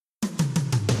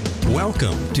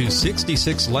Welcome to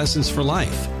 66 Lessons for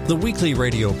Life, the weekly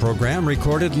radio program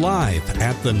recorded live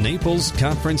at the Naples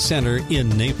Conference Center in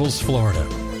Naples, Florida.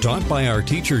 Taught by our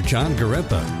teacher John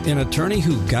Gareppa, an attorney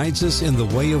who guides us in the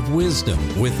way of wisdom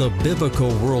with a biblical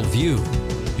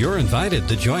worldview. You're invited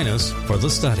to join us for the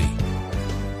study.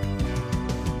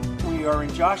 We are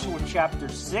in Joshua chapter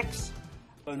 6.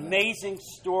 Amazing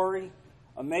story,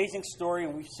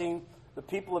 and we've seen the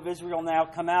people of Israel now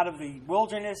come out of the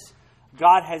wilderness.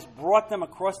 God has brought them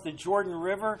across the Jordan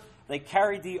River. They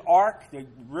carried the ark. The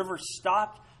river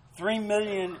stopped. 3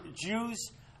 million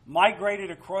Jews migrated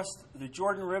across the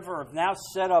Jordan River, have now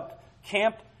set up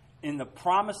camp in the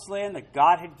promised land that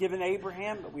God had given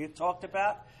Abraham, that we had talked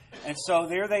about. And so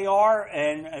there they are.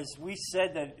 And as we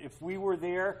said, that if we were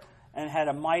there and had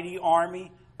a mighty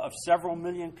army of several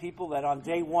million people, that on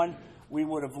day one we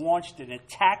would have launched and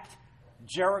attacked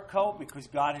Jericho, because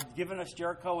God had given us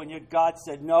Jericho, and yet God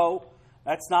said, no,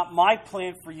 that's not my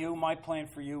plan for you. My plan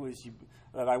for you is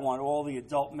that I want all the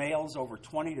adult males over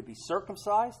 20 to be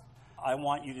circumcised. I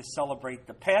want you to celebrate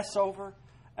the Passover,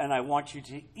 and I want you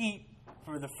to eat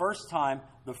for the first time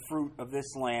the fruit of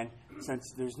this land,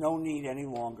 since there's no need any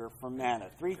longer for manna.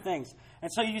 3 things.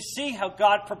 And so you see how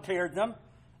God prepared them,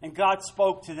 and God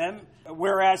spoke to them,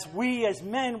 whereas we as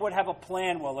men would have a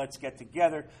plan. Well, let's get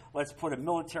together. Let's put a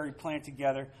military plan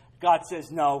together. God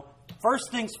says, no.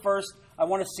 First things first, I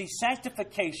want to see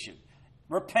sanctification,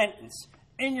 repentance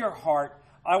in your heart.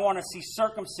 I want to see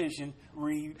circumcision,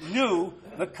 renew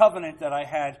the covenant that I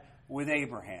had with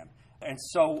Abraham. And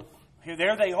so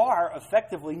there they are,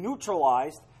 effectively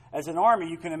neutralized as an army.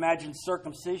 You can imagine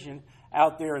circumcision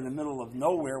out there in the middle of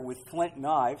nowhere with flint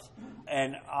knives.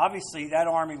 And obviously that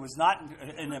army was not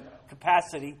in a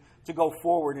capacity to go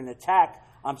forward and attack,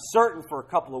 I'm certain, for a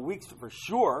couple of weeks for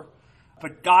sure.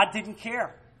 But God didn't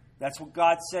care. That's what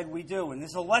God said we do. And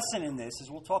there's a lesson in this, as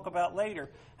we'll talk about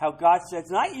later, how God says,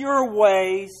 not your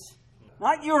ways,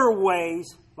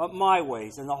 but my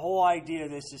ways. And the whole idea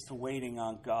of this is to waiting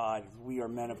on God. We are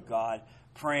men of God,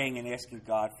 praying and asking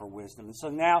God for wisdom. And so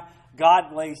now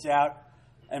God lays out,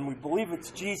 and we believe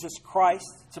it's Jesus Christ.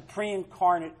 It's a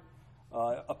pre-incarnate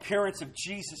appearance of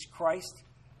Jesus Christ.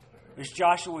 As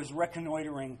Joshua is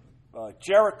reconnoitering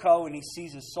Jericho, and he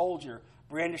sees a soldier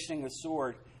brandishing a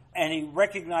sword, and he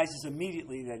recognizes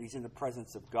immediately that he's in the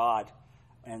presence of God.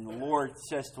 And the Lord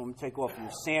says to him, take off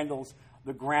your sandals.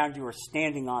 The ground you are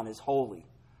standing on is holy,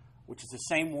 which is the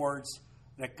same words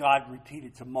that God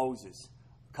repeated to Moses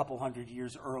a couple hundred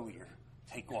years earlier.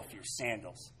 Take off your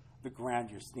sandals. The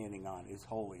ground you're standing on is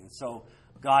holy. And so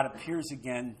God appears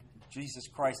again. Jesus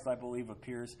Christ, I believe,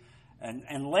 appears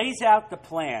and lays out the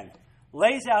plan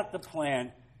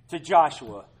to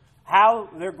Joshua, how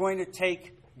they're going to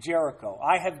take Jericho.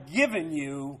 I have given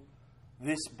you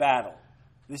this battle.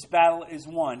 This battle is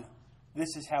won.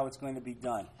 This is how it's going to be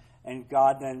done. And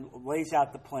God then lays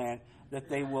out the plan that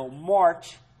they will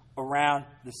march around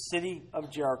the city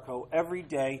of Jericho every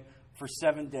day for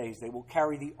 7 days. They will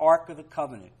carry the Ark of the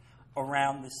Covenant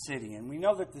around the city. And we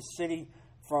know that the city,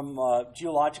 from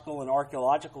geological and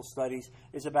archaeological studies,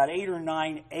 is about 8 or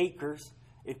 9 acres.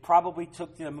 It probably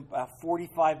took them about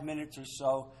 45 minutes or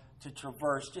so to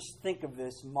traverse. Just think of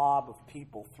this mob of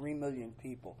people, 3 million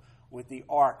people, with the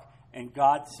ark. And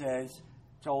God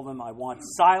told them, I want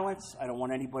silence. I don't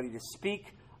want anybody to speak.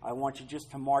 I want you just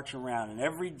to march around. And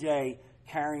every day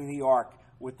carrying the ark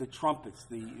with the trumpets,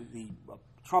 the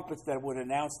trumpets that would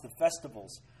announce the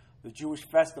festivals, the Jewish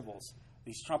festivals,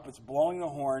 these trumpets blowing the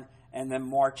horn and then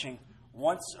marching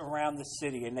once around the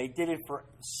city. And they did it for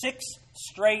 6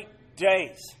 straight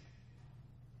days.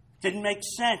 Didn't make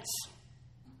sense.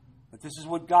 But this is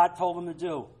what God told them to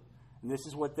do. And this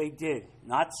is what they did.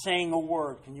 Not saying a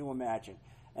word, can you imagine?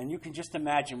 And you can just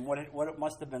imagine what it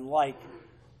must have been like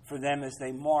for them as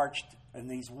they marched. And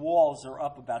these walls are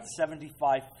up about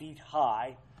 75 feet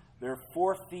high. They're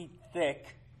 4 feet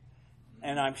thick.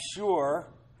 And I'm sure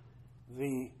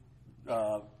the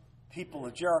people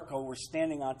of Jericho were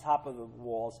standing on top of the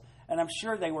walls. And I'm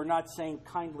sure they were not saying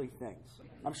kindly things.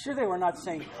 I'm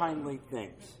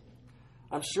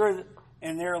sure that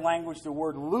in their language, the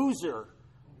word loser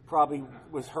probably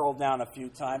was hurled down a few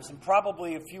times, and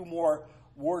probably a few more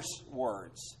worse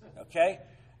words, okay?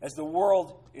 As the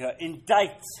world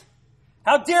indicts.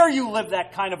 How dare you live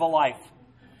that kind of a life?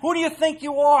 Who do you think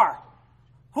you are?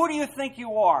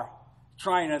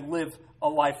 Trying to live a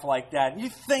life like that. You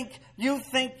think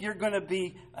you're going to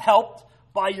be helped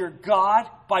by your God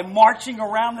by marching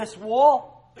around this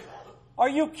wall? Are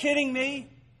you kidding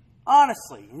me?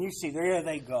 Honestly. And you see, there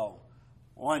they go.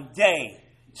 1 day,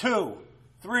 2,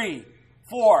 3,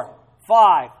 4,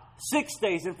 5, 6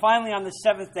 days. And finally on the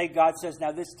seventh day, God says,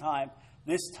 now this time,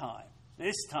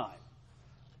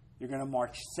 you're going to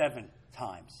march 7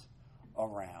 times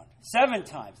around. 7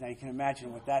 times. Now you can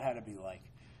imagine what that had to be like.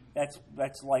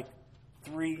 That's like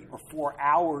 3 or 4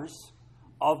 hours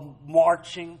of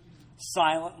marching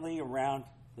silently around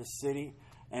the city.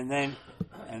 And then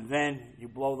you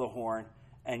blow the horn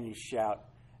and you shout,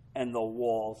 and the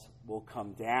walls will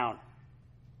come down.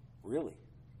 Really?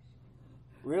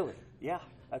 Yeah,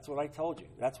 that's what I told you.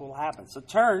 That's what will happen. So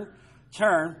turn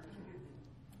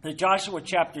to Joshua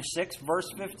chapter 6, verse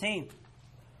 15.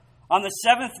 On the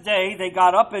 7th day, they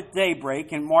got up at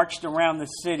daybreak and marched around the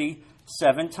city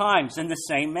 7 times in the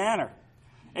same manner,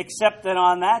 except that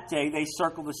on that day they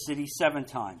circled the city 7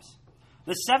 times.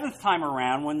 The 7th time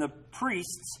around, when the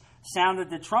priests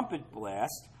sounded the trumpet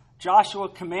blast, Joshua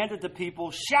commanded the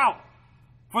people, shout,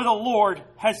 for the Lord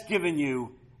has given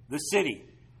you the city.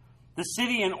 The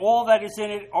city and all that is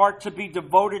in it are to be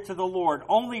devoted to the Lord.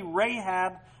 Only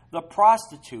Rahab the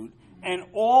prostitute and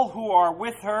all who are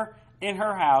with her in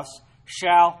her house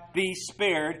shall be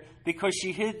spared, because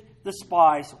she hid the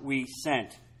spies we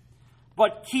sent.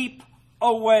 But keep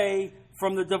away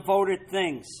from the devoted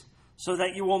things, so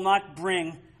that you will not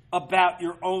bring about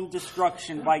your own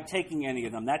destruction by taking any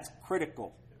of them. That's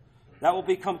critical. That will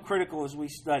become critical as we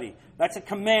study. That's a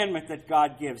commandment that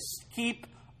God gives. Keep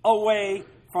away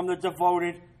from the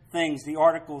devoted things, the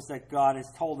articles that God has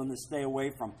told them to stay away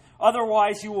from.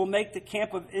 Otherwise, you will make the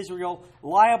camp of Israel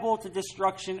liable to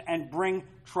destruction and bring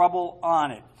trouble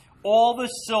on it. All the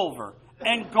silver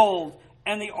and gold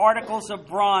and the articles of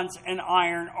bronze and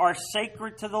iron are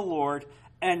sacred to the Lord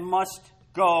and must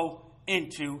go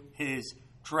into his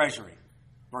treasury.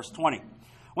 Verse 20.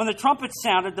 When the trumpet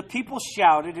sounded, the people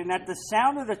shouted, and at the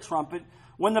sound of the trumpet,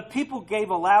 when the people gave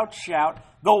a loud shout,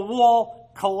 the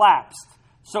wall collapsed.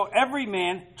 So every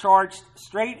man charged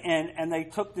straight in, and they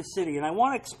took the city. And I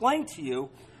want to explain to you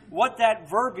what that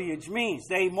verbiage means.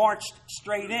 They marched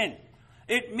straight in.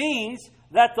 It means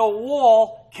that the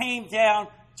wall came down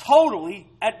totally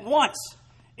at once.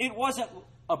 It wasn't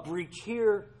a breach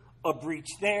here, a breach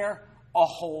there, a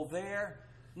hole there.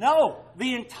 No,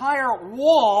 the entire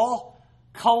wall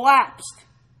collapsed.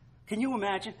 Can you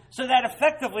imagine? So that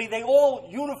effectively they all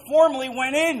uniformly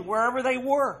went in wherever they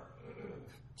were.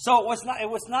 So it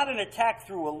was not an attack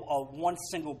through a one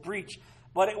single breach,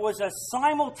 but it was a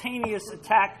simultaneous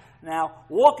attack now,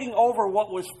 walking over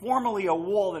what was formerly a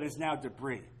wall that is now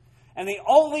debris. And the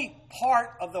only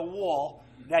part of the wall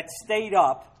that stayed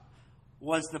up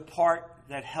was the part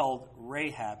that held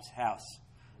Rahab's house.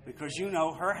 Because you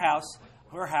know her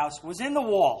house was in the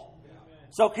wall.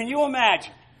 So can you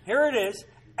imagine? Here it is.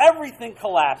 Everything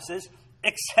collapses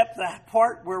except that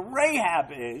part where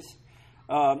Rahab is.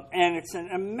 And it's an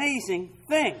amazing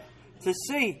thing to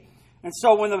see. And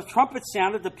so when the trumpet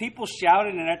sounded, the people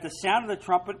shouted, and at the sound of the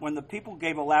trumpet, when the people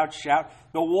gave a loud shout,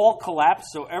 the wall collapsed,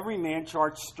 so every man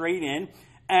charged straight in,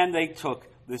 and they took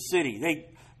the city.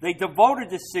 They devoted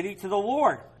the city to the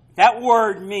Lord. That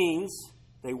word means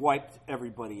they wiped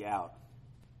everybody out.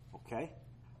 Okay?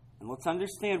 And let's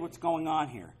understand what's going on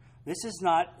here. This is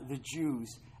not the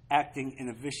Jews acting in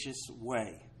a vicious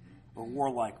way, a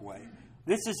warlike way.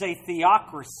 This is a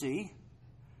theocracy,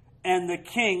 and the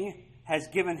king has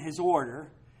given his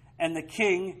order, and the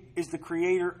king is the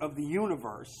creator of the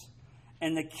universe,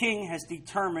 and the king has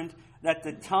determined that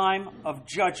the time of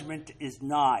judgment is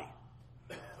nigh,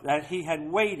 that he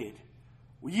had waited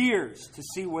years to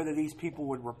see whether these people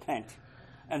would repent,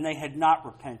 and they had not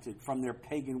repented from their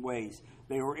pagan ways.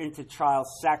 They were into child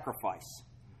sacrifice.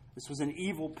 This was an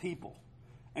evil people.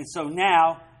 And so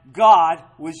now God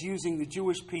was using the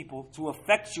Jewish people to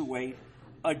effectuate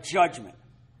a judgment.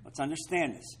 Let's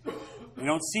understand this. We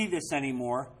don't see this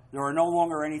anymore. There are no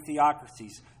longer any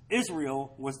theocracies.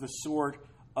 Israel was the sword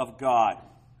of God.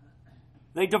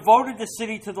 They devoted the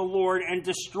city to the Lord and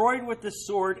destroyed with the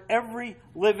sword every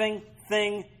living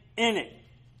thing in it.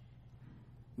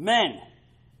 Men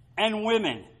and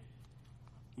women,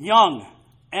 young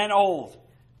and old,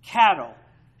 cattle,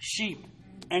 sheep,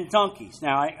 and donkeys.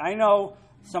 Now, I know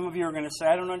some of you are going to say,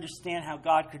 I don't understand how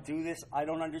God could do this. I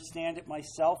don't understand it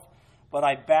myself, but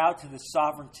I bow to the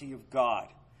sovereignty of God,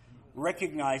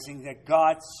 recognizing that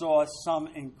God saw some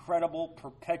incredible,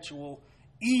 perpetual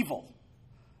evil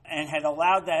and had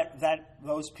allowed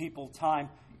those people time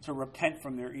to repent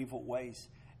from their evil ways,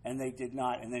 and they did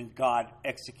not. And then God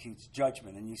executes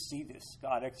judgment, and you see this,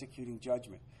 God executing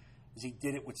judgment, as he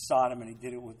did it with Sodom and he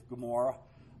did it with Gomorrah.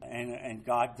 And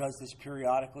God does this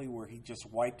periodically where he just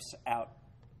wipes out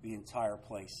the entire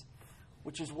place,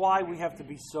 which is why we have to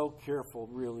be so careful,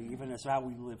 really, even as how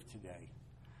we live today.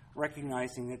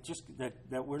 recognizing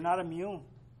that we're not immune,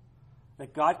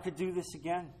 that God could do this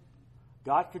again.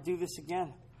 God could do this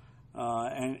again.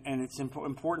 And it's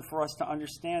important for us to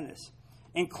understand this.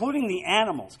 Including the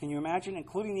animals. Can you imagine?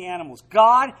 Including the animals.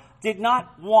 God did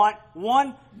not want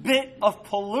one bit of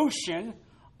pollution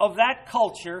of that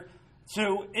culture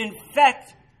to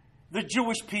infect the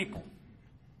Jewish people.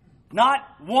 Not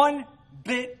one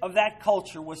bit of that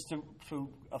culture was to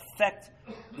affect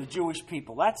the Jewish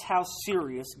people. That's how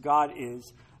serious God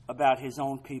is about his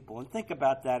own people. And think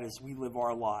about that as we live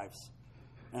our lives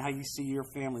and how you see your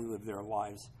family live their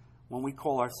lives when we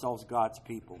call ourselves God's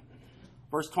people.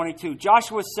 Verse 22,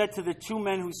 Joshua said to the two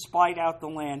men who spied out the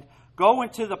land, "Go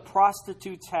into the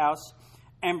prostitute's house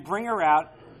and bring her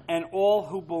out and all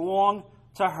who belong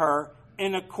to her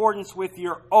in accordance with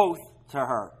your oath to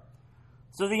her."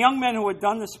 So the young men who had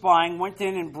done the spying went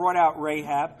in and brought out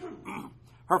Rahab,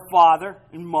 her father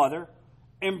and mother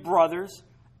and brothers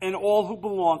and all who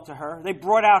belonged to her. They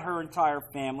brought out her entire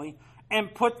family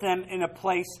and put them in a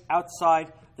place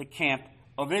outside the camp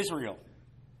of Israel.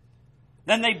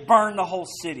 Then they burned the whole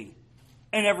city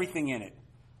and everything in it.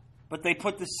 But they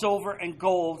put the silver and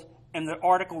gold and the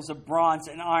articles of bronze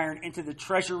and iron into the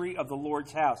treasury of the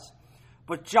Lord's house.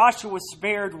 But Joshua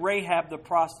spared Rahab the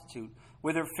prostitute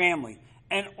with her family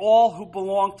and all who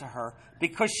belonged to her,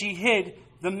 because she hid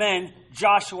the men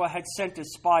Joshua had sent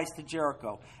as spies to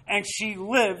Jericho. And she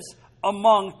lives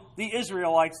among the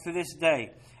Israelites to this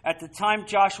day. At the time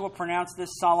Joshua pronounced this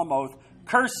solemn oath,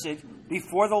 "Cursed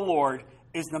before the Lord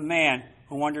is the man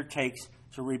who undertakes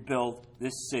to rebuild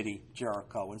this city,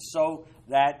 Jericho." And so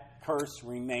that curse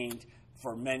remained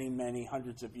for many, many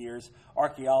hundreds of years.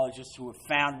 Archaeologists who have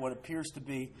found what appears to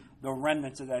be the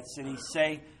remnants of that city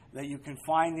say that you can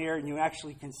find there, and you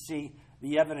actually can see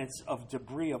the evidence of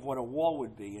debris of what a wall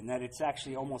would be, and that it's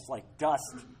actually almost like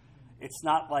dust. It's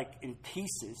not like in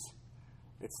pieces.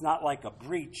 It's not like a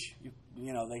breach.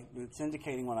 It's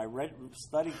indicating when I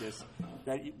studied this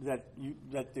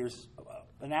that there's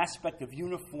an aspect of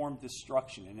uniform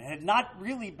destruction, and it had not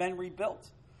really been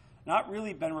rebuilt. Not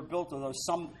really been rebuilt, although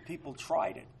some people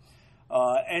tried it.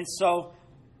 And so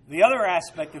the other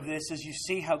aspect of this is you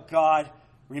see how God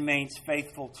remains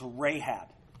faithful to Rahab.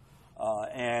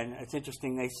 And it's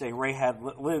interesting, they say Rahab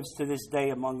lives to this day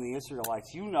among the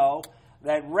Israelites. You know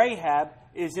that Rahab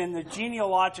is in the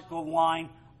genealogical line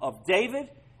of David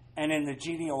and in the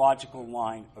genealogical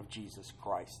line of Jesus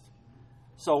Christ.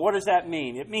 So what does that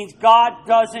mean? It means God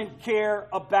doesn't care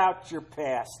about your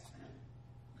past.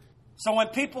 So when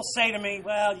people say to me,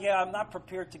 "Well, yeah, I'm not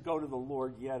prepared to go to the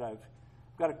Lord yet. I've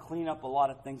got to clean up a lot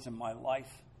of things in my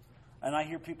life." And I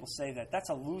hear people say that. That's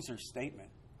a loser statement.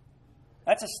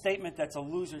 That's a statement that's a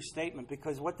loser statement,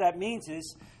 because what that means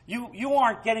is you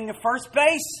aren't getting to first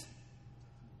base.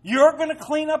 You're going to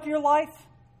clean up your life?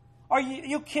 Are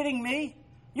you kidding me?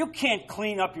 You can't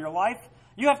clean up your life.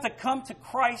 You have to come to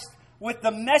Christ with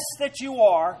the mess that you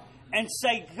are and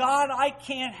say, "God, I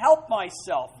can't help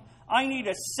myself. I need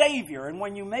a Savior." And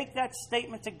when you make that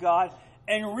statement to God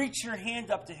and reach your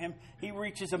hand up to Him, He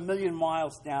reaches 1,000,000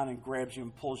 miles down and grabs you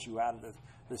and pulls you out of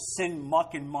the sin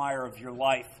muck and mire of your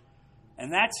life.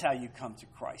 And that's how you come to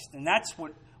Christ. And that's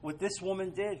what this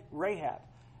woman did, Rahab,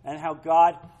 and how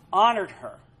God honored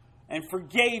her and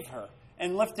forgave her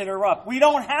and lifted her up. We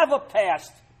don't have a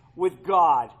past with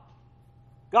God.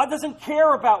 God doesn't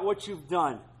care about what you've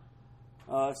done.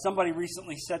 Somebody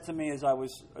recently said to me as I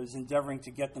was endeavoring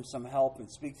to get them some help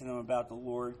and speak to them about the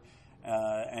Lord,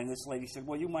 and this lady said,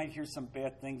 "Well, you might hear some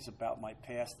bad things about my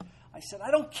past." I said,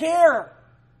 "I don't care.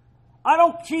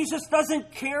 Jesus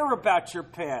doesn't care about your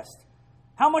past."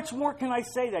 How much more can I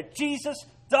say that? Jesus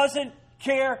doesn't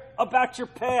care about your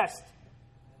past.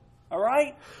 All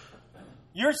right?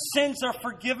 Your sins are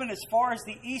forgiven as far as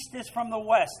the east is from the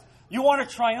west. You want a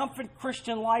triumphant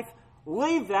Christian life?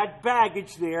 Leave that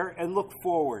baggage there and look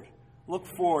forward. Look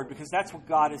forward, because that's what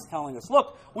God is telling us.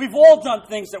 Look, we've all done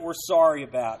things that we're sorry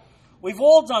about. We've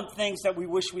all done things that we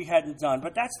wish we hadn't done.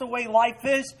 But that's the way life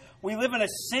is. We live in a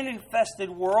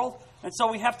sin-infested world, and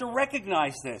so we have to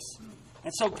recognize this.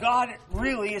 And so God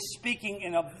really is speaking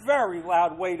in a very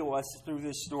loud way to us through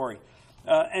this story.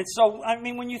 And so, I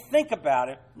mean, when you think about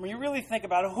it, when you really think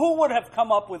about it, who would have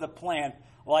come up with a plan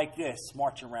like this?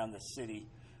 March around the city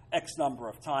X number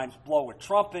of times, blow a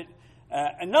trumpet.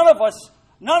 And none of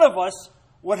us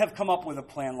would have come up with a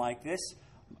plan like this.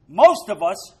 Most of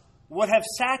us would have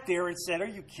sat there and said, "Are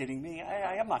you kidding me?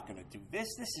 I'm not going to do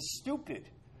this. This is stupid.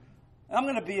 I'm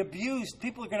going to be abused.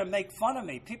 People are going to make fun of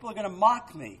me. People are going to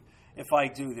mock me if I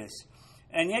do this."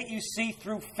 And yet you see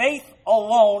through faith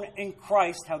alone in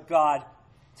Christ how God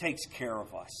takes care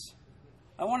of us.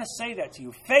 I want to say that to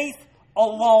you. Faith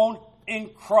alone in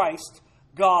Christ,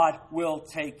 God will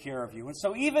take care of you. And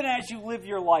so even as you live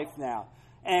your life now,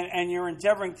 and you're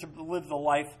endeavoring to live the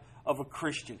life of a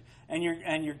Christian, and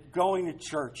you're going to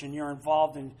church, and you're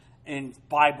involved in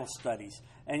Bible studies,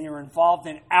 and you're involved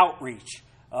in outreach,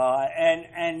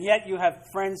 and yet you have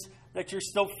friends that you're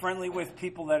still friendly with,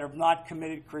 people that are not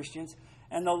committed Christians,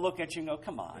 and they'll look at you and go,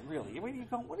 come on, really, what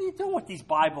are you doing with these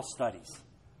Bible studies?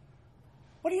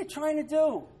 What are you trying to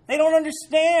do? They don't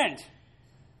understand.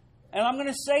 And I'm going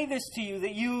to say this to you,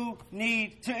 that you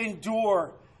need to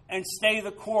endure and stay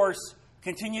the course.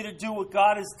 Continue to do what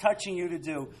God is touching you to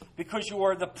do, because you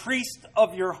are the priest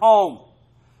of your home.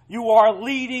 You are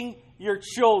leading your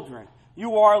children.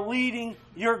 You are leading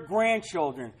your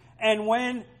grandchildren. And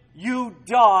when you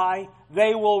die,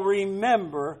 they will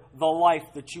remember the life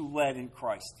that you led in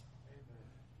Christ.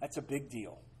 That's a big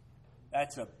deal.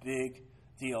 That's a big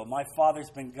deal. My father's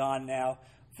been gone now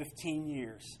 15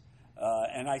 years,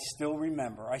 and I still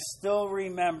remember. I still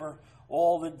remember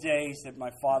all the days that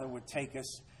my father would take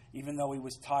us. Even though he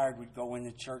was tired, we'd go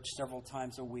into church several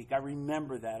times a week. I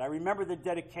remember that. I remember the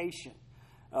dedication,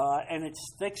 and it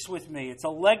sticks with me. It's a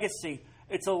legacy.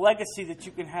 It's a legacy that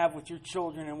you can have with your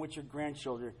children and with your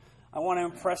grandchildren. I want to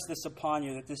impress this upon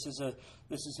you, that this is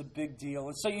a big deal.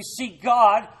 And so you see,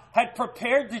 God had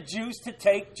prepared the Jews to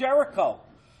take Jericho.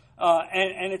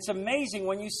 And it's amazing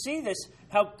when you see this,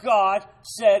 how God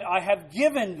said, I have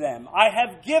given them. I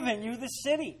have given you the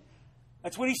city.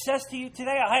 That's what he says to you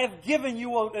today. I have given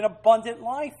you an abundant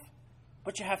life.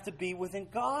 But you have to be within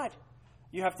God.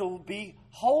 You have to be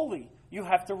holy. You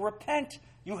have to repent.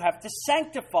 You have to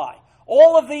sanctify.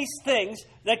 All of these things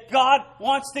that God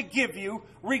wants to give you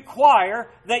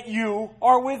require that you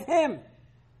are with him.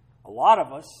 A lot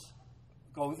of us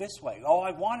go this way. Oh,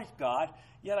 I wanted God,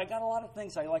 yet I got a lot of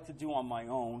things I like to do on my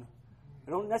own.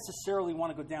 I don't necessarily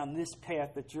want to go down this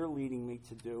path that you're leading me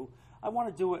to do. I want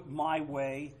to do it my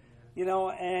way.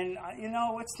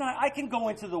 It's not, I can go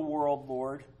into the world,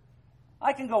 Lord.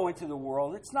 I can go into the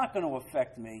world. It's not going to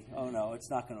affect me. Oh, no, it's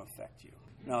not going to affect you.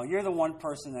 No, you're the one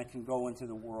person that can go into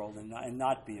the world and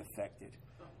not be affected.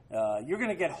 You're going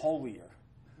to get holier.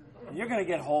 You're going to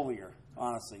get holier,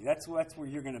 honestly. That's where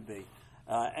you're going to be.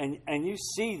 And you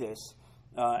see this,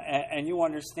 and you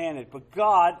understand it. But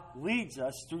God leads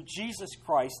us through Jesus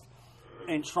Christ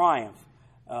in triumph.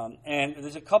 And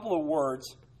there's a couple of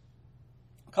words,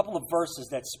 a couple of verses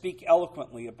that speak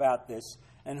eloquently about this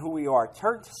and who we are.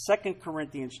 Turn to 2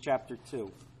 Corinthians chapter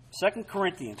 2. 2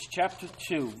 Corinthians chapter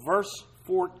 2, verse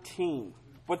 14.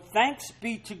 But thanks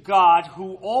be to God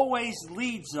who always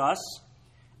leads us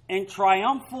in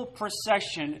triumphal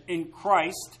procession in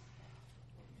Christ,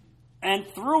 and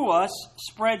through us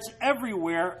spreads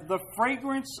everywhere the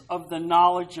fragrance of the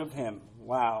knowledge of him.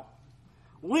 Wow.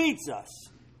 Leads us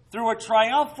through a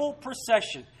triumphal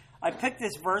procession. I picked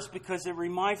this verse because it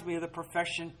reminds me of the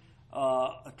procession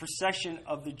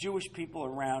of the Jewish people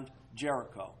around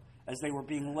Jericho as they were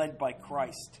being led by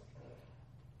Christ.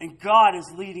 And God is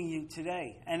leading you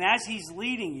today. And as he's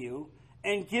leading you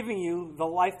and giving you the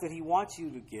life that he wants you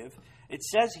to give, it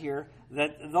says here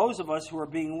that those of us who are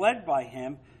being led by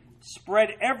him spread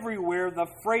everywhere the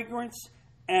fragrance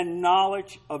and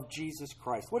knowledge of Jesus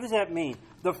Christ. What does that mean?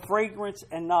 The fragrance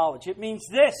and knowledge. It means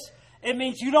this. It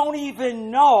means you don't even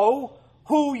know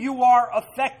who you are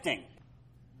affecting.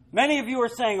 Many of you are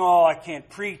saying, oh, I can't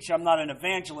preach. I'm not an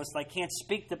evangelist. I can't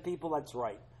speak to people. That's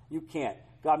right. You can't.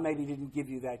 God maybe didn't give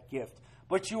you that gift.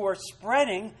 But you are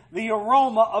spreading the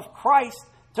aroma of Christ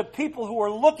to people who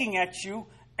are looking at you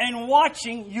and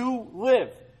watching you live,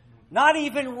 not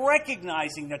even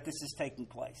recognizing that this is taking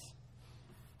place.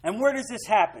 And where does this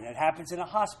happen? It happens in a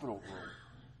hospital room.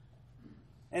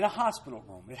 In a hospital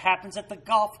room. It happens at the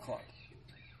golf club.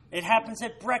 It happens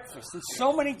at breakfast. In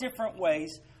so many different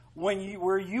ways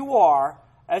where you are,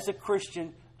 as a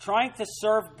Christian, trying to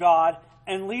serve God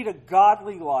and lead a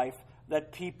godly life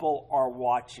that people are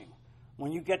watching.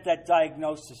 When you get that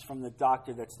diagnosis from the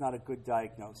doctor, that's not a good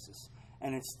diagnosis.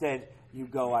 And instead, you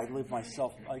go, I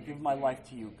give my life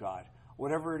to you, God.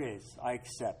 Whatever it is, I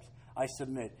accept. I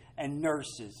submit. And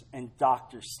nurses and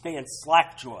doctors stand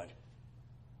slack-jawed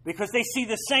because they see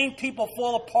the same people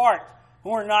fall apart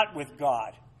who are not with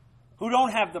God, who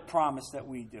don't have the promise that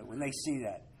we do, and they see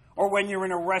that. Or when you're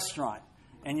in a restaurant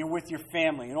and you're with your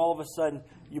family and all of a sudden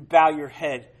you bow your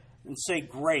head and say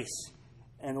grace,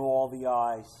 and all the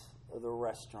eyes of the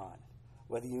restaurant,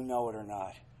 whether you know it or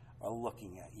not, are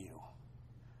looking at you.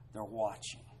 They're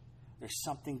watching. There's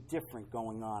something different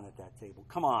going on at that table.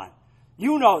 Come on.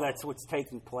 You know that's what's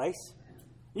taking place.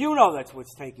 You know that's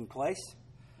what's taking place.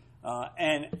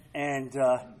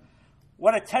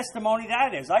 What a testimony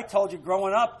that is. I told you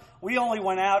growing up, we only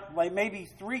went out like maybe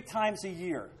 3 times a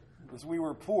year because we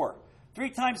were poor.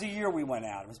 3 times a year we went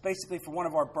out. It was basically for one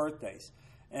of our birthdays.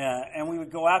 And we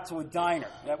would go out to a diner.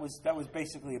 That was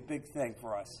basically a big thing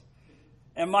for us.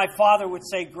 And my father would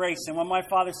say grace. And when my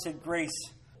father said grace,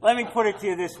 let me put it to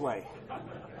you this way.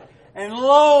 And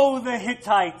lo, the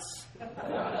Hittites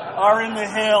are in the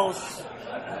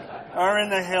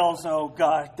hills. Oh,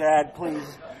 God, Dad,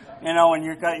 please. You know, and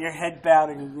you've got your head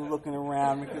bowed and you're looking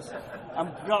around because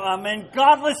I'm in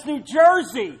godless New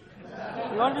Jersey.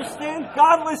 You understand?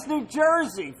 Godless New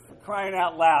Jersey, for crying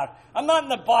out loud. I'm not in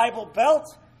the Bible Belt.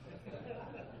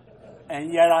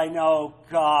 And yet I know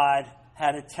God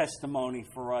had a testimony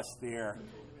for us there.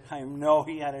 I know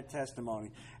he had a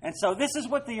testimony. And so this is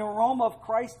what the aroma of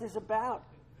Christ is about.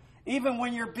 Even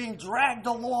when you're being dragged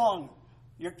along,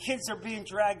 your kids are being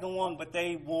dragged along, but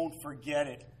they won't forget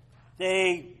it.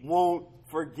 They won't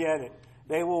forget it.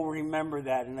 They will remember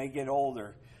that and they get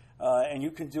older. And you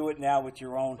can do it now with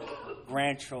your own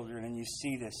grandchildren, and you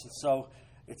see this.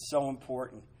 It's so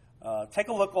important. Take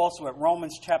a look also at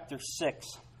Romans chapter 6,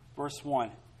 verse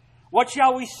 1. What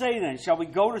shall we say then? Shall we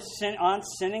go to sin on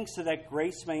sinning so that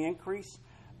grace may increase?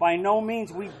 By no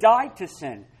means. We died to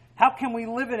sin. How can we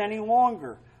live it any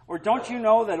longer? Or don't you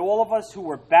know that all of us who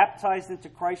were baptized into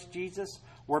Christ Jesus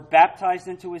were baptized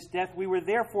into his death? We were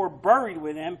therefore buried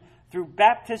with him through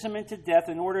baptism into death,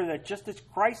 in order that just as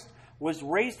Christ was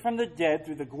raised from the dead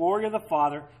through the glory of the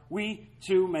Father, we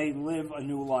too may live a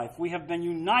new life. We have been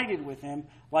united with him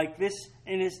like this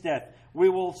in his death. We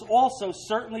will also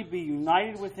certainly be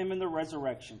united with him in the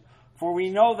resurrection. For we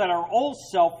know that our old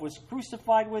self was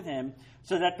crucified with him,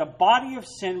 so that the body of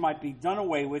sin might be done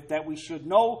away with, that we should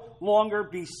no longer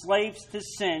be slaves to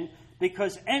sin,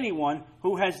 because anyone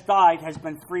who has died has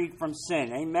been freed from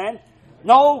sin. Amen?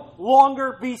 No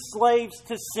longer be slaves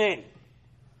to sin.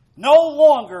 No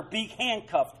longer be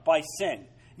handcuffed by sin.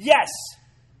 Yes.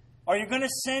 Are you going to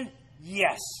sin?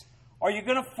 Yes. Are you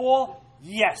going to fall?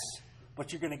 Yes.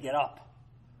 But you're going to get up.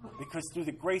 Because through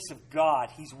the grace of God,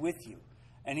 he's with you.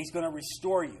 And he's going to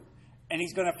restore you. And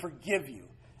he's going to forgive you.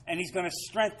 And he's going to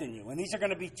strengthen you. And these are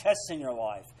going to be tests in your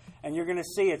life. And you're going to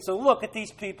see it. So look at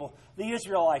these people, the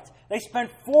Israelites. They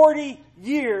spent 40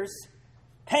 years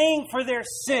paying for their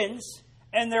sins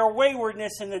and their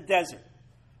waywardness in the desert.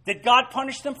 Did God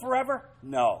punish them forever?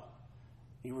 No.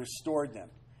 He restored them.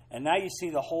 And now you see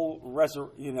the whole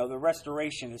the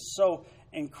restoration is so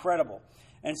incredible.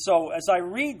 And so as I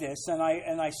read this and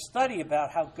I study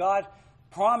about how God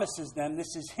promises them,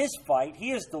 this is his fight, he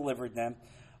has delivered them,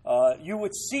 you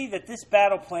would see that this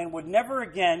battle plan would never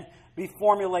again be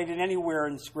formulated anywhere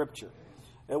in Scripture.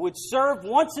 It would serve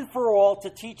once and for all to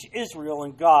teach Israel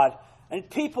and God and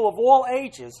people of all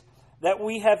ages that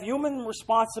we have human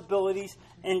responsibilities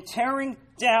in tearing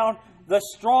down the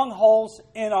strongholds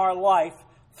in our life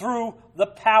through the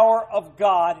power of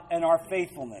God and our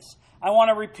faithfulness. I want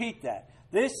to repeat that.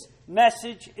 This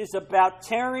message is about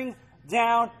tearing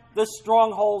down the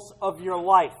strongholds of your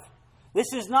life.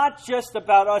 This is not just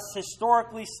about us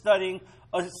historically studying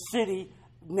a city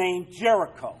named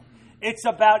Jericho. It's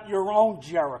about your own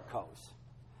Jerichos.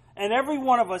 And every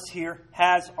one of us here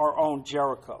has our own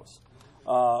Jerichos.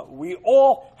 We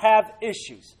all have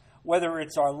issues, whether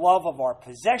it's our love of our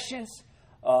possessions,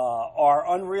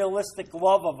 our unrealistic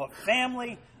love of a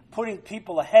family, putting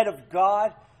people ahead of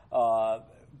God,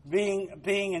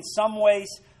 being in some ways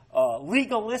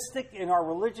legalistic in our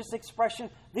religious expression.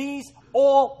 These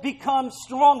all become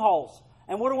strongholds.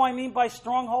 And what do I mean by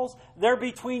strongholds? They're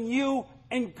between you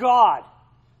and God.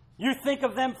 You think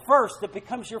of them first. It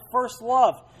becomes your first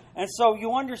love. And so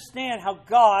you understand how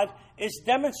God is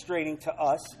demonstrating to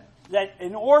us that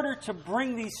in order to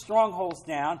bring these strongholds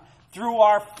down, through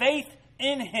our faith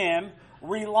in him,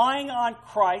 relying on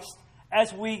Christ,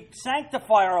 as we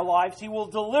sanctify our lives, he will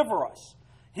deliver us.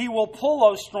 He will pull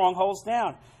those strongholds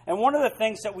down. And one of the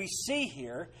things that we see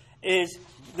here is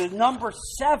the number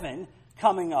 7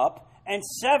 coming up. And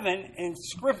 7 in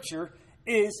Scripture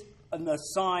is the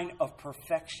sign of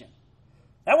perfection.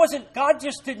 That wasn't, God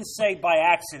just didn't say by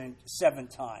accident 7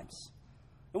 times.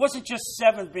 It wasn't just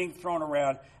 7 being thrown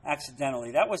around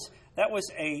accidentally. That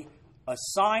was a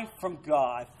sign from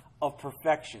God of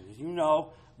perfection. As you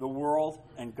know, the world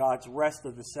and God's rest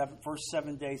of the first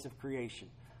 7 days of creation.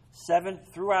 7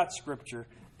 throughout Scripture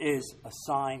is a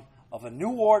sign of a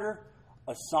new order,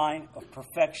 a sign of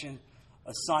perfection,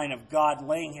 a sign of God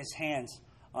laying his hands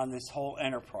on this whole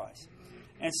enterprise.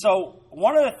 And so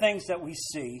one of the things that we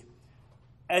see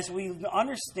as we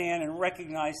understand and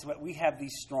recognize that we have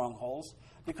these strongholds,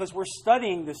 because we're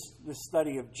studying the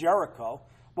study of Jericho,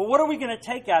 but what are we going to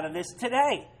take out of this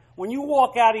today? when you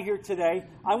walk out of here today,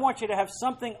 I want you to have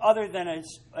something other than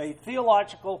a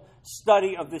theological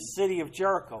study of the city of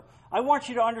Jericho. I want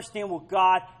you to understand what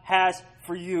God has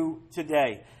for you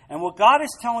today. And what God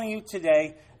is telling you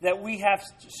today, that we have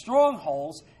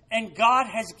strongholds, and God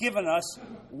has given us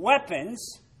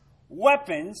weapons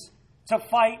to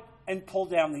fight and pull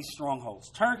down these strongholds.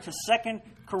 Turn to 2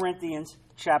 Corinthians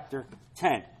chapter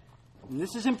 10. And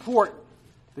this is important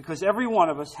because every one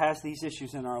of us has these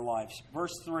issues in our lives.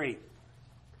 Verse 3.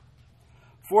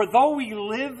 For though we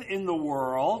live in the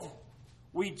world,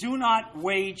 we do not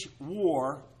wage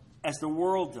war as the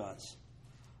world does.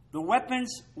 The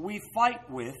weapons we fight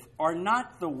with are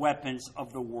not the weapons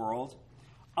of the world.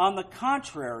 On the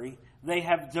contrary, they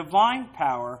have divine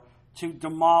power to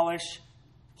demolish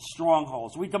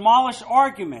strongholds. We demolish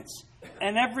arguments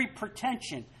and every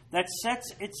pretension that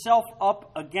sets itself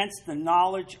up against the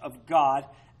knowledge of God,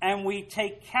 and we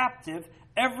take captive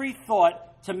every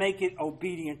thought to make it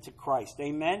obedient to Christ.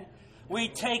 Amen? We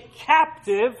take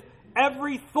captive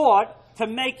every thought to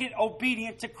make it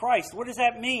obedient to Christ. What does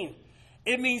that mean?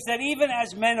 It means that even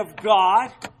as men of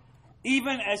God,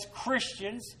 even as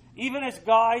Christians, even as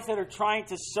guys that are trying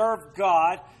to serve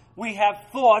God, we have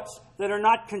thoughts that are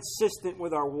not consistent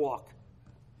with our walk.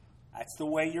 That's the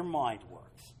way your mind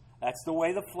works. That's the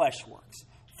way the flesh works.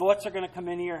 Thoughts are going to come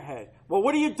into your head. Well,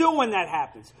 what do you do when that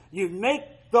happens? You make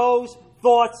those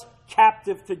thoughts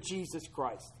captive to Jesus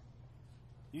Christ.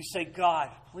 You say, God,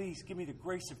 please give me the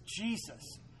grace of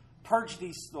Jesus. Purge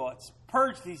these thoughts.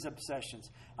 Purge these obsessions.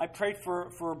 I prayed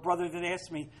for a brother that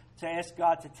asked me to ask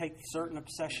God to take certain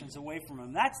obsessions away from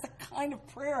him. That's the kind of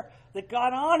prayer that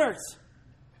God honors.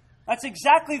 That's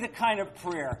exactly the kind of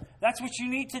prayer. That's what you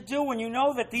need to do when you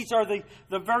know that these are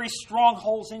the very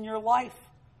strongholds in your life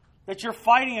that you're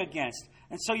fighting against.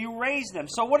 And so you raise them.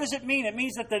 So what does it mean? It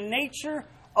means that the nature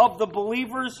of the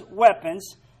believer's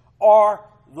weapons are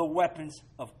the weapons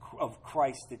of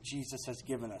Christ that Jesus has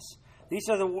given us. These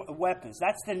are the weapons.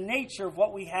 That's the nature of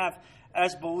what we have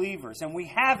as believers. And we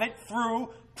have it through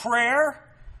prayer.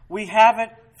 We have it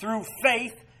through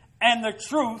faith and the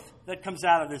truth that comes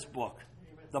out of this book,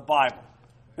 the Bible.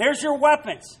 There's your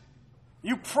weapons.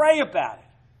 You pray about it.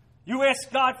 You ask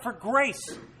God for grace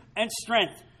and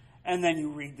strength. And then you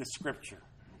read the Scripture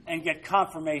and get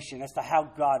confirmation as to how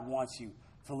God wants you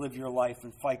to live your life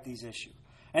and fight these issues.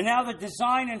 And now the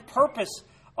design and purpose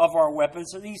of our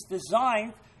weapons. These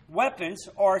designed weapons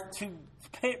are to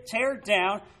tear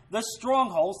down the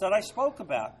strongholds that I spoke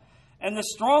about. And the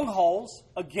strongholds,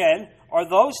 again, are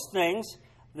those things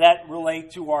that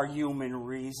relate to our human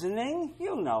reasoning.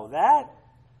 You know that.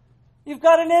 You've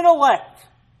got an intellect.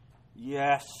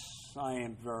 Yes, I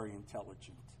am very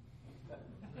intelligent.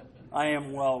 I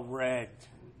am well read.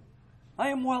 I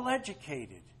am well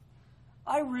educated.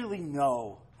 I really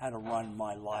know how to run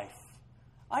my life.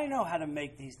 I know how to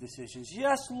make these decisions.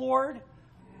 Yes, Lord.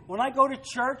 When I go to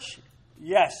church,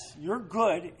 yes, you're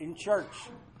good in church.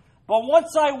 But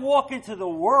once I walk into the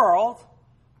world,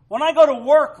 when I go to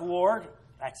work, Lord,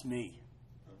 that's me.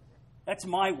 That's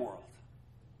my world.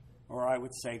 Or I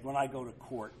would say, when I go to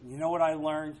court. You know what I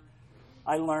learned?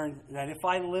 I learned that if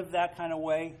I live that kind of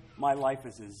way, my life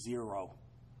is a zero.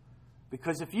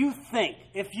 Because if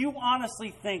you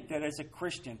honestly think that as a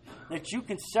Christian, that you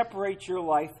can separate your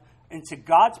life into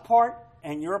God's part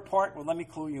and your part, well, let me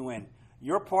clue you in.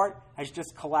 Your part has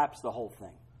just collapsed the whole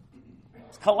thing.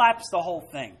 It's collapsed the whole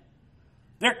thing.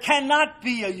 There cannot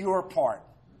be a your part.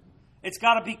 It's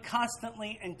got to be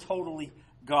constantly and totally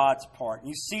God's part. And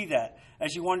you see that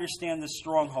as you understand the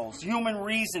strongholds. Human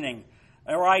reasoning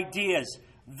or ideas.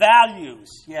 Values.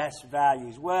 Yes,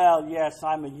 values. Well, yes,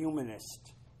 I'm a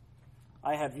humanist.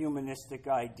 I have humanistic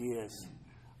ideas.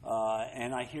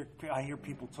 And I hear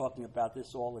people talking about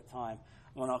this all the time.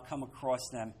 When I'll come across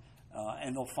them,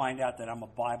 and they'll find out that I'm a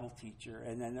Bible teacher,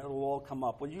 and then it'll all come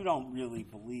up. Well, you don't really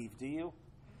believe, do you?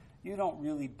 You don't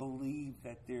really believe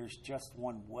that there's just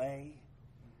one way?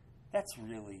 That's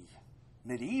really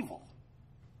medieval.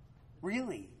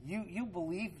 Really, you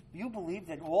believe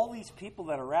that all these people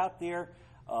that are out there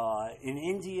in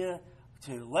India,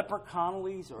 to leper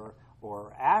colonies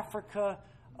or Africa,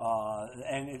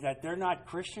 and that they're not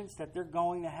Christians, that they're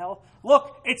going to hell?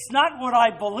 Look, it's not what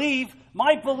I believe.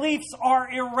 My beliefs are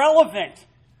irrelevant.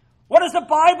 What does the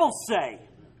Bible say?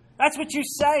 That's what you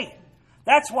say.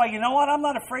 That's why, you know what? I'm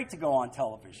not afraid to go on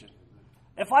television.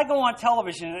 If I go on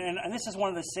television, and this is one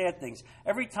of the sad things,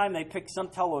 every time they pick some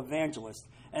televangelist,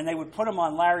 and they would put him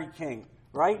on Larry King,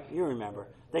 right? You remember.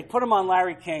 They put him on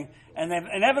Larry King, and then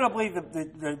inevitably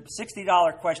the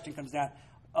 $60 question comes down.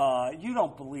 You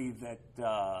don't believe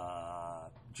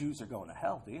that Jews are going to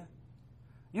hell, do you?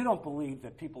 You don't believe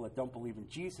that people that don't believe in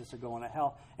Jesus are going to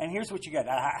hell. And here's what you get.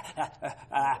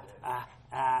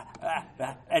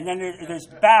 And then there's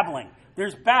babbling.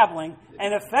 There's babbling.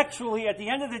 And effectually, at the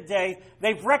end of the day,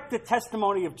 they've wrecked the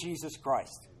testimony of Jesus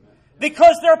Christ.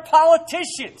 Because they're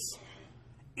politicians.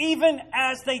 Even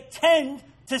as they tend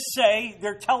to say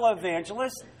they're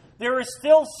televangelists, there is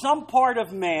still some part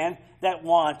of man that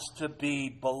wants to be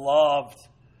beloved.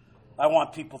 I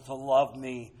want people to love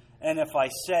me. And if I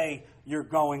say you're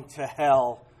going to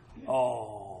hell,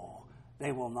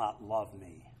 they will not love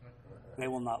me. They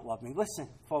will not love me. Listen,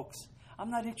 folks, I'm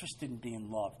not interested in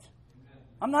being loved.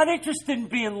 I'm not interested in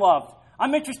being loved.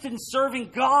 I'm interested in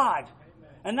serving God.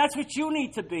 And that's what you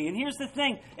need to be. And here's the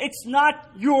thing. It's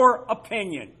not your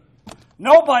opinion.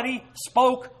 Nobody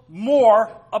spoke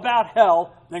more about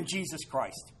hell than Jesus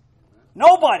Christ.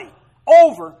 Nobody.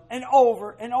 Over and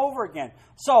over and over again.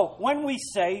 So when we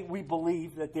say we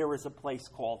believe that there is a place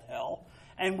called hell,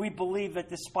 and we believe that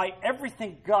despite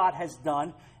everything God has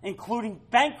done, including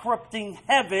bankrupting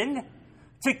heaven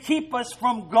to keep us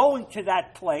from going to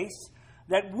that place,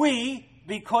 that we,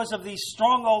 because of these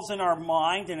strongholds in our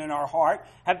mind and in our heart,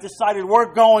 have decided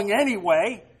we're going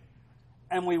anyway,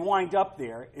 and we wind up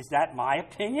there. Is that my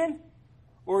opinion?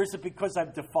 Or is it because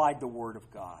I've defied the Word of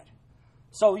God?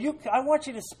 So I want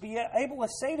you to be able to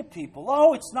say to people,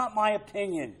 oh, it's not my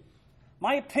opinion.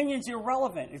 My opinion's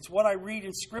irrelevant. It's what I read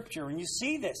in Scripture. And you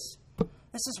see this.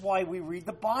 This is why we read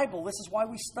the Bible. This is why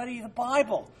we study the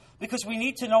Bible. Because we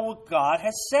need to know what God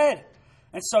has said.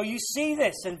 And so you see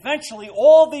this. Eventually,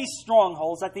 all these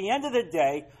strongholds, at the end of the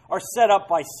day, are set up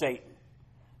by Satan.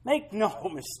 Make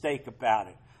no mistake about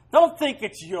it. Don't think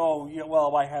it's,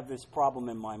 well, I have this problem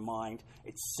in my mind.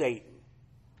 It's Satan.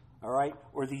 All right?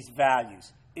 Or these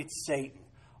values. It's Satan.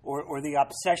 Or the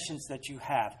obsessions that you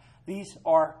have. These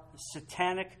are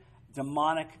satanic,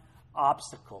 demonic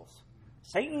obstacles.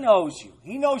 Satan knows you.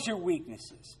 He knows your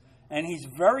weaknesses. And he's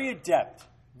very adept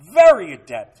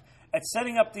at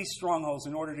setting up these strongholds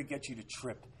in order to get you to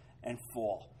trip and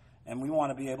fall. And we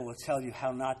want to be able to tell you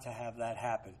how not to have that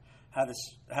happen. How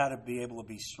to be able to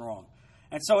be strong.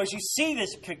 And so as you see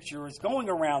this picture is going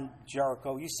around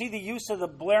Jericho, you see the use of the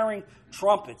blaring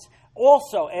trumpets,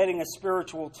 also adding a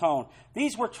spiritual tone.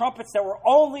 These were trumpets that were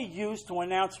only used to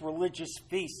announce religious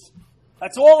feasts.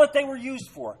 That's all that they were used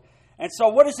for. And so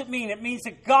what does it mean? It means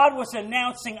that God was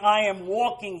announcing, I am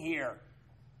walking here.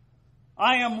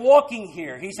 I am walking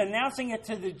here. He's announcing it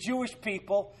to the Jewish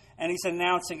people, and he's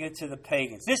announcing it to the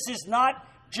pagans. This is not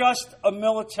just a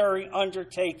military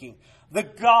undertaking. The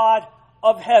God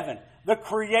of heaven, the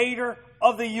creator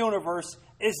of the universe,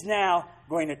 is now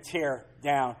going to tear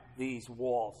down these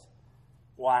walls.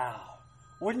 Wow.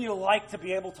 Wouldn't you like to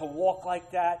be able to walk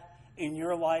like that in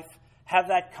your life? Have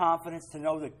that confidence to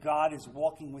know that God is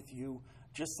walking with you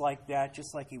just like that,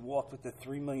 just like he walked with the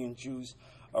 3 million Jews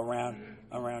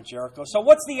around Jericho. So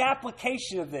what's the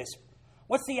application of this?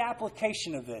 What's the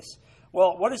application of this?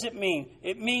 Well, what does it mean?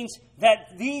 It means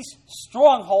that these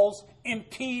strongholds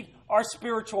impede our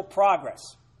spiritual progress.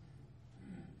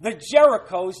 The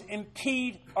Jerichos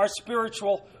impede our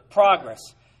spiritual progress.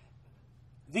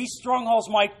 These strongholds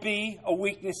might be a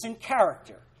weakness in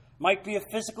character, might be a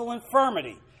physical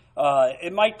infirmity,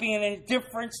 it might be an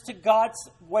indifference to God's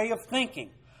way of thinking,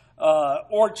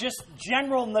 or just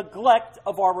general neglect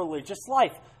of our religious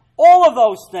life. All of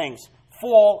those things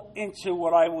fall into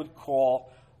what I would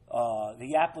call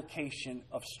the application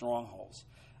of strongholds.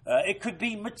 It could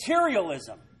be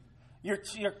materialism.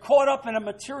 You're caught up in a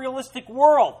materialistic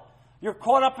world. You're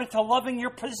caught up into loving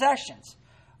your possessions.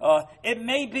 It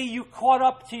may be you caught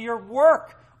up to your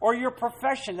work or your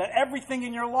profession, that everything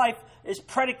in your life is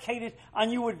predicated on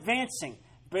you advancing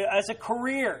as a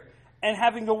career and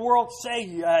having the world say,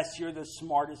 yes, you're the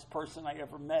smartest person I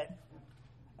ever met.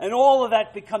 And all of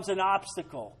that becomes an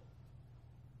obstacle,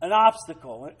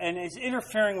 and is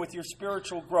interfering with your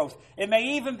spiritual growth. It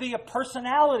may even be a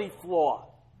personality flaw.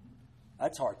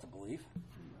 That's hard to believe.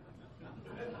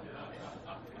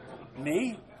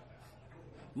 Me?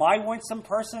 My winsome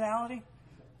personality?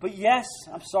 But yes,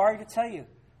 I'm sorry to tell you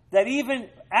that even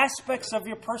aspects of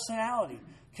your personality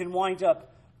can wind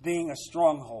up being a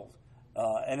stronghold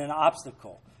and an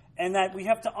obstacle. And that we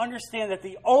have to understand that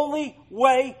the only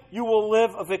way you will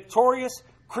live a victorious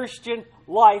Christian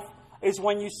life is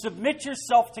when you submit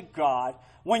yourself to God,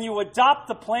 when you adopt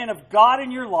the plan of God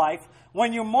in your life,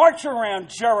 when you march around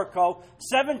Jericho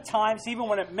 7 times, even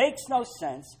when it makes no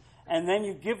sense, and then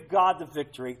you give God the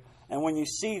victory. And when you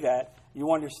see that,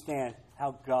 you understand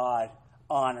how God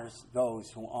honors those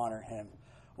who honor him.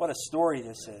 What a story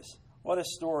this is. What a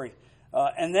story.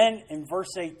 And then in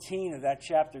verse 18 of that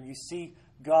chapter, you see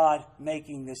God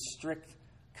making this strict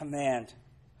command.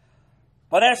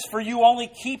 But as for you, only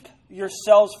keep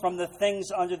yourselves from the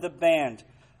things under the ban,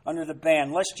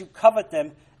 lest you covet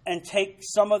them and take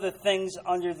some of the things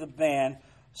under the ban,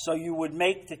 so you would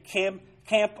make the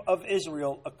camp of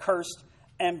Israel accursed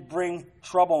and bring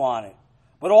trouble on it.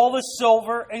 But all the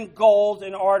silver and gold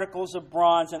and articles of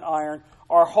bronze and iron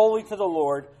are holy to the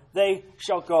Lord. They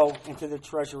shall go into the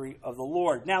treasury of the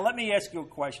Lord. Now, let me ask you a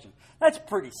question. That's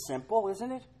pretty simple,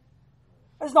 isn't it?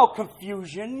 There's no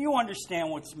confusion. You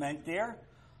understand what's meant there.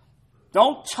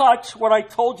 Don't touch what I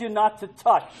told you not to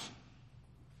touch.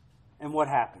 And what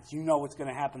happens? You know what's going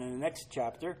to happen in the next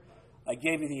chapter. I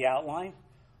gave you the outline.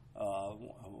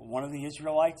 One of the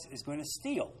Israelites is going to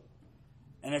steal.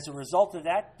 And as a result of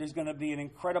that, there's going to be an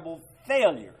incredible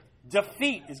failure.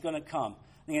 Defeat is going to come.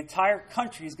 The entire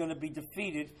country is going to be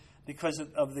defeated because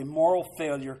of the moral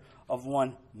failure of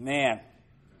one man.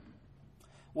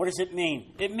 What does it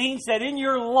mean? It means that in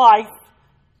your life,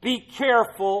 be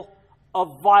careful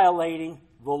of violating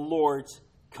the Lord's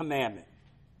commandment.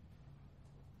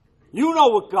 You know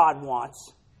what God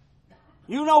wants.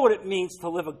 You know what it means to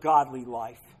live a godly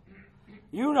life.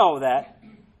 You know that.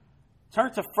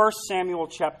 Turn to 1 Samuel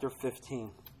chapter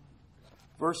 15,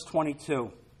 verse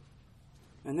 22.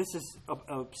 And this is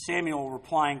Samuel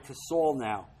replying to Saul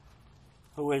now,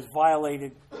 who has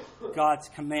violated God's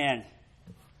command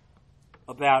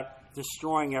about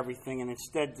destroying everything and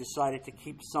instead decided to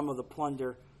keep some of the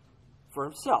plunder for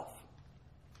himself.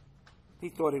 He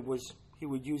thought he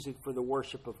would use it for the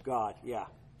worship of God. Yeah.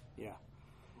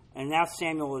 And now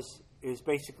Samuel is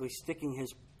basically sticking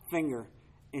his finger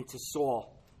into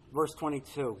Saul. Verse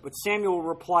 22. But Samuel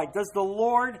replied, does the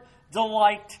Lord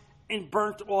delight in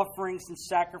burnt offerings and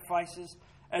sacrifices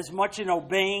as much in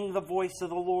obeying the voice of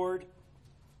the Lord?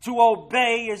 To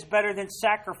obey is better than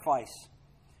sacrifice,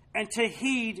 and to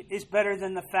heed is better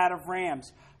than the fat of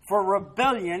rams. For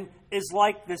rebellion is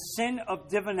like the sin of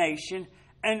divination,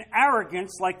 and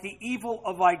arrogance like the evil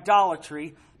of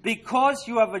idolatry. Because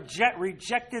you have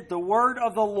rejected the word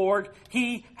of the Lord,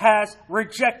 he has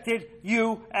rejected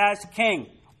you as king.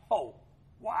 Oh,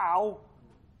 wow.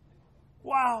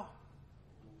 Wow.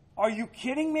 Are you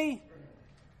kidding me?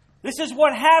 This is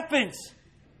what happens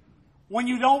when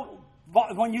you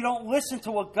don't listen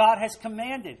to what God has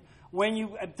commanded, when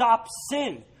you adopt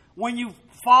sin, when you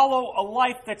follow a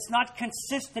life that's not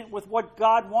consistent with what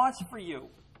God wants for you.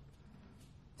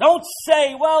 Don't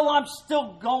say, well, I'm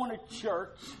still going to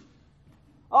church.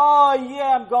 Oh,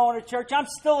 yeah, I'm going to church. I'm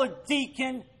still a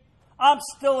deacon. I'm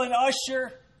still an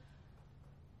usher.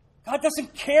 God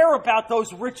doesn't care about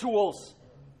those rituals.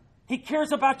 He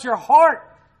cares about your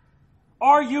heart.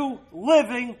 Are you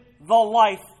living the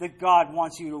life that God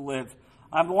wants you to live?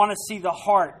 I want to see the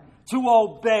heart. To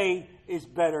obey is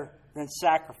better than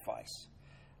sacrifice.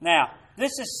 Now,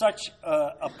 this is such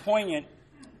a poignant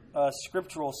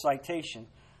scriptural citation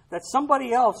that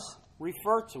somebody else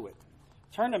referred to it.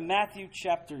 Turn to Matthew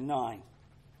chapter 9.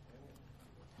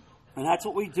 And that's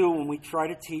what we do when we try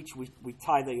to teach. We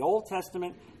tie the Old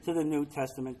Testament to the New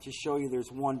Testament to show you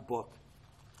there's one book.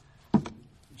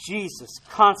 Jesus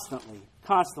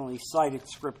constantly cited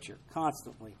Scripture.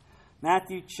 Constantly.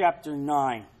 Matthew chapter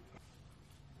 9,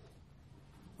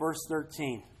 verse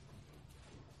 13.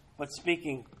 But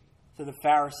speaking to the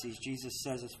Pharisees, Jesus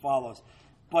says as follows,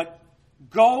 but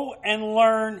go and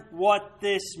learn what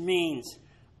this means.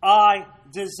 I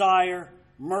desire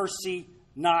mercy,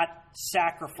 not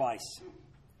sacrifice.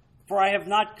 For I have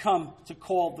not come to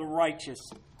call the righteous,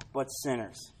 but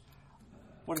sinners.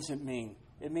 What does it mean?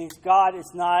 It means God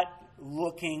is not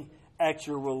looking at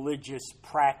your religious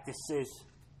practices.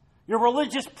 Your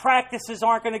religious practices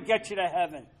aren't going to get you to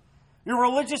heaven. Your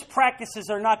religious practices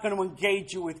are not going to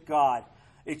engage you with God.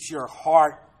 It's your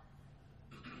heart.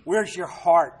 Where's your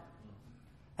heart?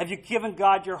 Have you given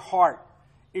God your heart?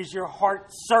 Is your heart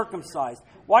circumcised?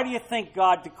 Why do you think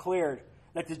God declared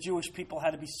that the Jewish people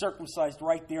had to be circumcised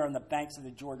right there on the banks of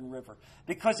the Jordan River?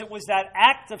 Because it was that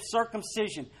act of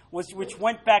circumcision which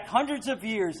went back hundreds of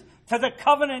years to the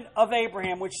covenant of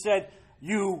Abraham, which said,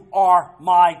 you are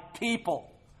my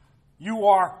people. You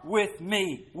are with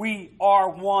me. We are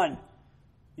one.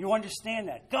 You understand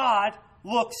that? God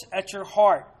looks at your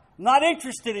heart. I'm not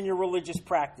interested in your religious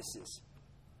practices.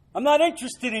 I'm not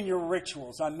interested in your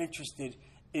rituals. I'm interested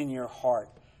in your heart.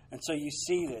 And so you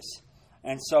see this.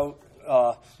 And so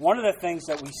one of the things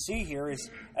that we see here is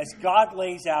as God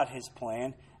lays out his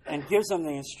plan and gives them the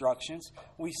instructions,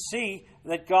 we see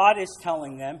that God is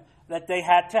telling them that they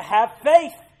had to have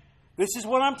faith. This is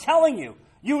what I'm telling you.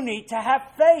 You need to have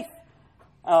faith.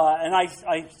 And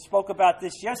I spoke about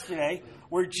this yesterday,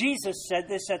 where Jesus said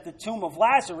this at the tomb of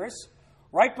Lazarus,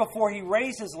 right before he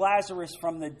raises Lazarus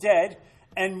from the dead.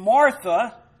 And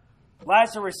Martha,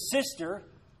 Lazarus' sister,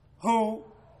 who,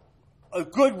 a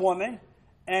good woman,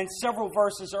 and several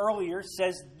verses earlier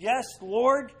says, yes,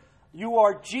 Lord, you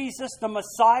are Jesus, the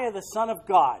Messiah, the Son of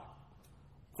God.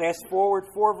 Fast forward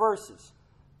 4 verses.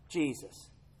 Jesus,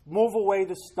 move away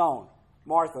the stone.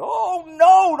 Martha, oh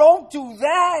no, don't do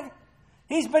that.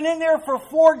 He's been in there for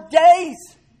 4 days.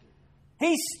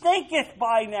 He stinketh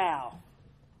by now.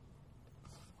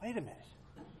 Wait a minute.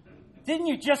 Didn't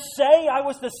you just say I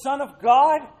was the Son of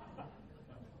God?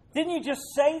 Didn't you just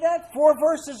say that 4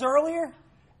 verses earlier?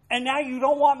 And now you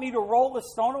don't want me to roll the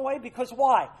stone away? Because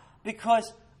why?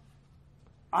 Because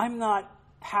I'm not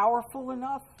powerful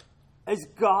enough as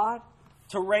God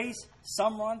to raise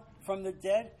someone from the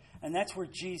dead? And that's where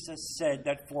Jesus said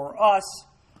that for us,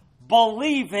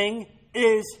 believing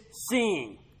is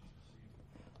seeing.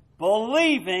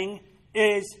 Believing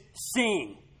is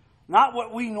seeing. Not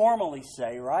what we normally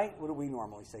say, right? What do we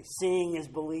normally say? Seeing is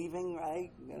believing,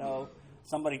 right? You know,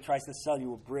 somebody tries to sell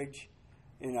you a bridge,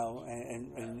 you know,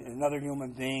 and another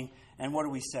human being. And what do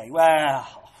we say?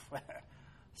 Well,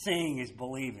 seeing is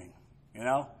believing, you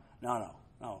know? No.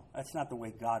 That's not the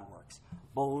way God works.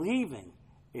 Believing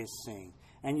is seeing.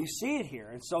 And you see it here.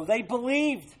 And so they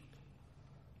believed.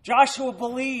 Joshua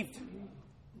believed.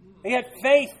 They had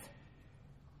faith.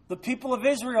 The people of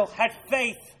Israel had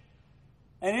faith.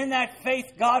 And in that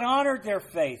faith, God honored their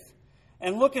faith.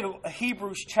 And look at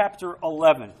Hebrews chapter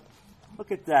 11.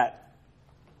 Look at that.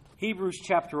 Hebrews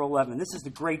chapter 11. This is the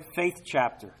great faith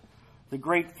chapter. The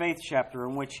great faith chapter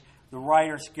in which the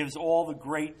writer gives all the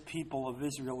great people of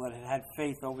Israel that had had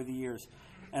faith over the years.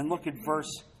 And look at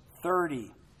verse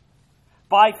 30.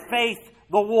 By faith,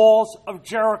 the walls of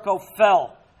Jericho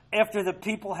fell after the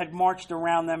people had marched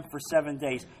around them for 7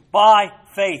 days. By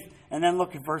faith. And then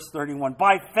look at verse 31.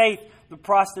 By faith, the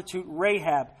prostitute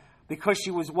Rahab, because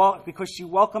she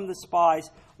welcomed the spies,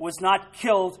 was not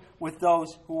killed with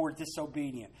those who were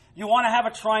disobedient. You want to have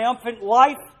a triumphant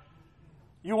life?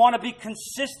 You want to be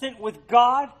consistent with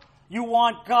God? You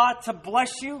want God to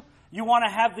bless you? You want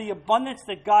to have the abundance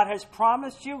that God has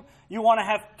promised you? You want to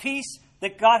have peace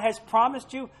that God has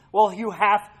promised you? Well, you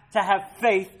have to have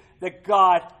faith that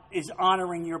God is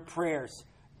honoring your prayers.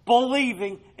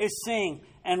 Believing is seeing.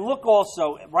 And look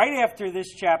also, right after this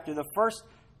chapter, the first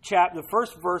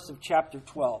verse of chapter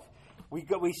 12,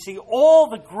 we see all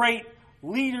the great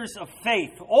leaders of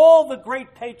faith, all the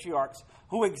great patriarchs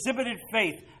who exhibited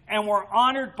faith and were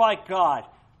honored by God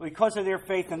because of their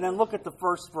faith. And then look at the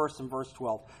first verse in verse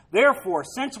 12. Therefore,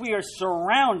 since we are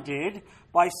surrounded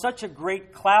by such a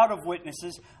great cloud of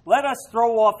witnesses, let us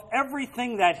throw off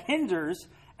everything that hinders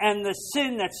and the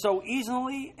sin that so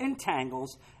easily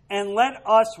entangles, and let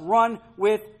us run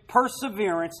with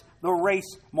perseverance the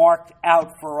race marked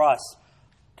out for us.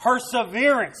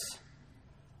 Perseverance.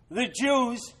 The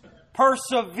Jews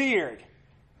persevered.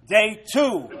 Day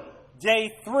 2,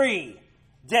 day 3,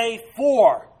 day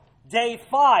 4, day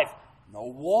 5. No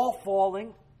wall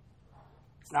falling.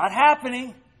 It's not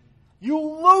happening. You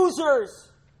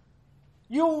losers.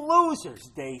 You losers.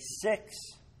 Day 6,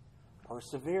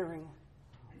 persevering,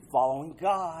 following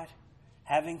God,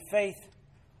 having faith.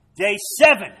 Day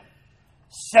 7,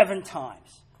 7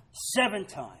 times, 7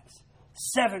 times,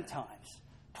 7 times,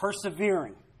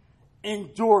 persevering,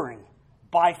 enduring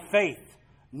by faith,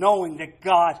 knowing that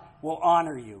God will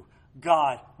honor you.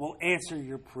 God will answer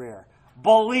your prayer.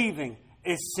 Believing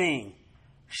is seeing.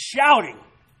 Shouting,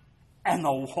 and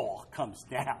the wall comes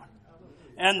down.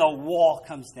 And the wall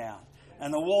comes down.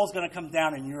 And the wall's going to come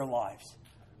down in your lives.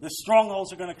 The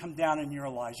strongholds are going to come down in your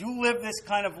lives. You live this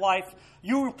kind of life.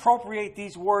 You appropriate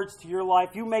these words to your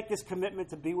life. You make this commitment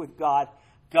to be with God.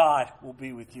 God will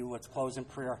be with you. Let's close in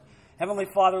prayer. Heavenly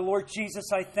Father, Lord Jesus,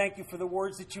 I thank you for the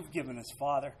words that you've given us,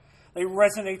 Father. They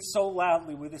resonate so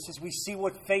loudly with us as we see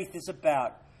what faith is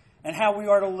about and how we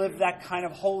are to live that kind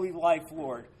of holy life,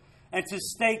 Lord, and to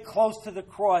stay close to the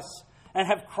cross and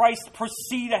have Christ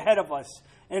proceed ahead of us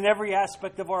in every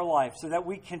aspect of our life so that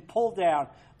we can pull down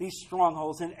these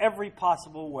strongholds in every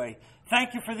possible way.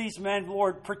 Thank you for these men,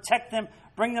 Lord. Protect them.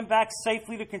 Bring them back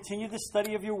safely to continue the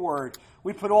study of your word.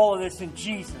 We put all of this in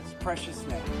Jesus' precious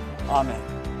name. Amen.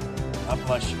 God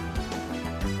bless you.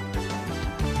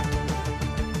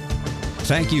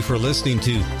 Thank you for listening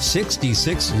to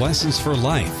 66 Lessons for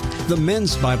Life, the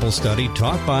men's Bible study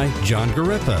taught by John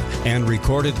Garippa and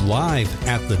recorded live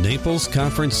at the Naples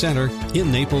Conference Center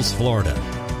in Naples, Florida.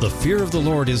 The fear of the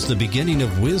Lord is the beginning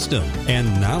of wisdom,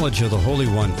 and knowledge of the Holy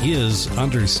One is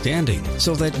understanding,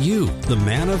 so that you, the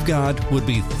man of God, would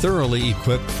be thoroughly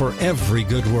equipped for every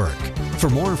good work.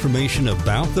 For more information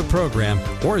about the program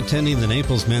or attending the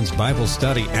Naples Men's Bible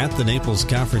Study at the Naples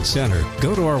Conference Center,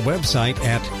 go to our website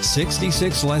at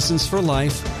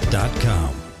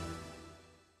 66lessonsforlife.com.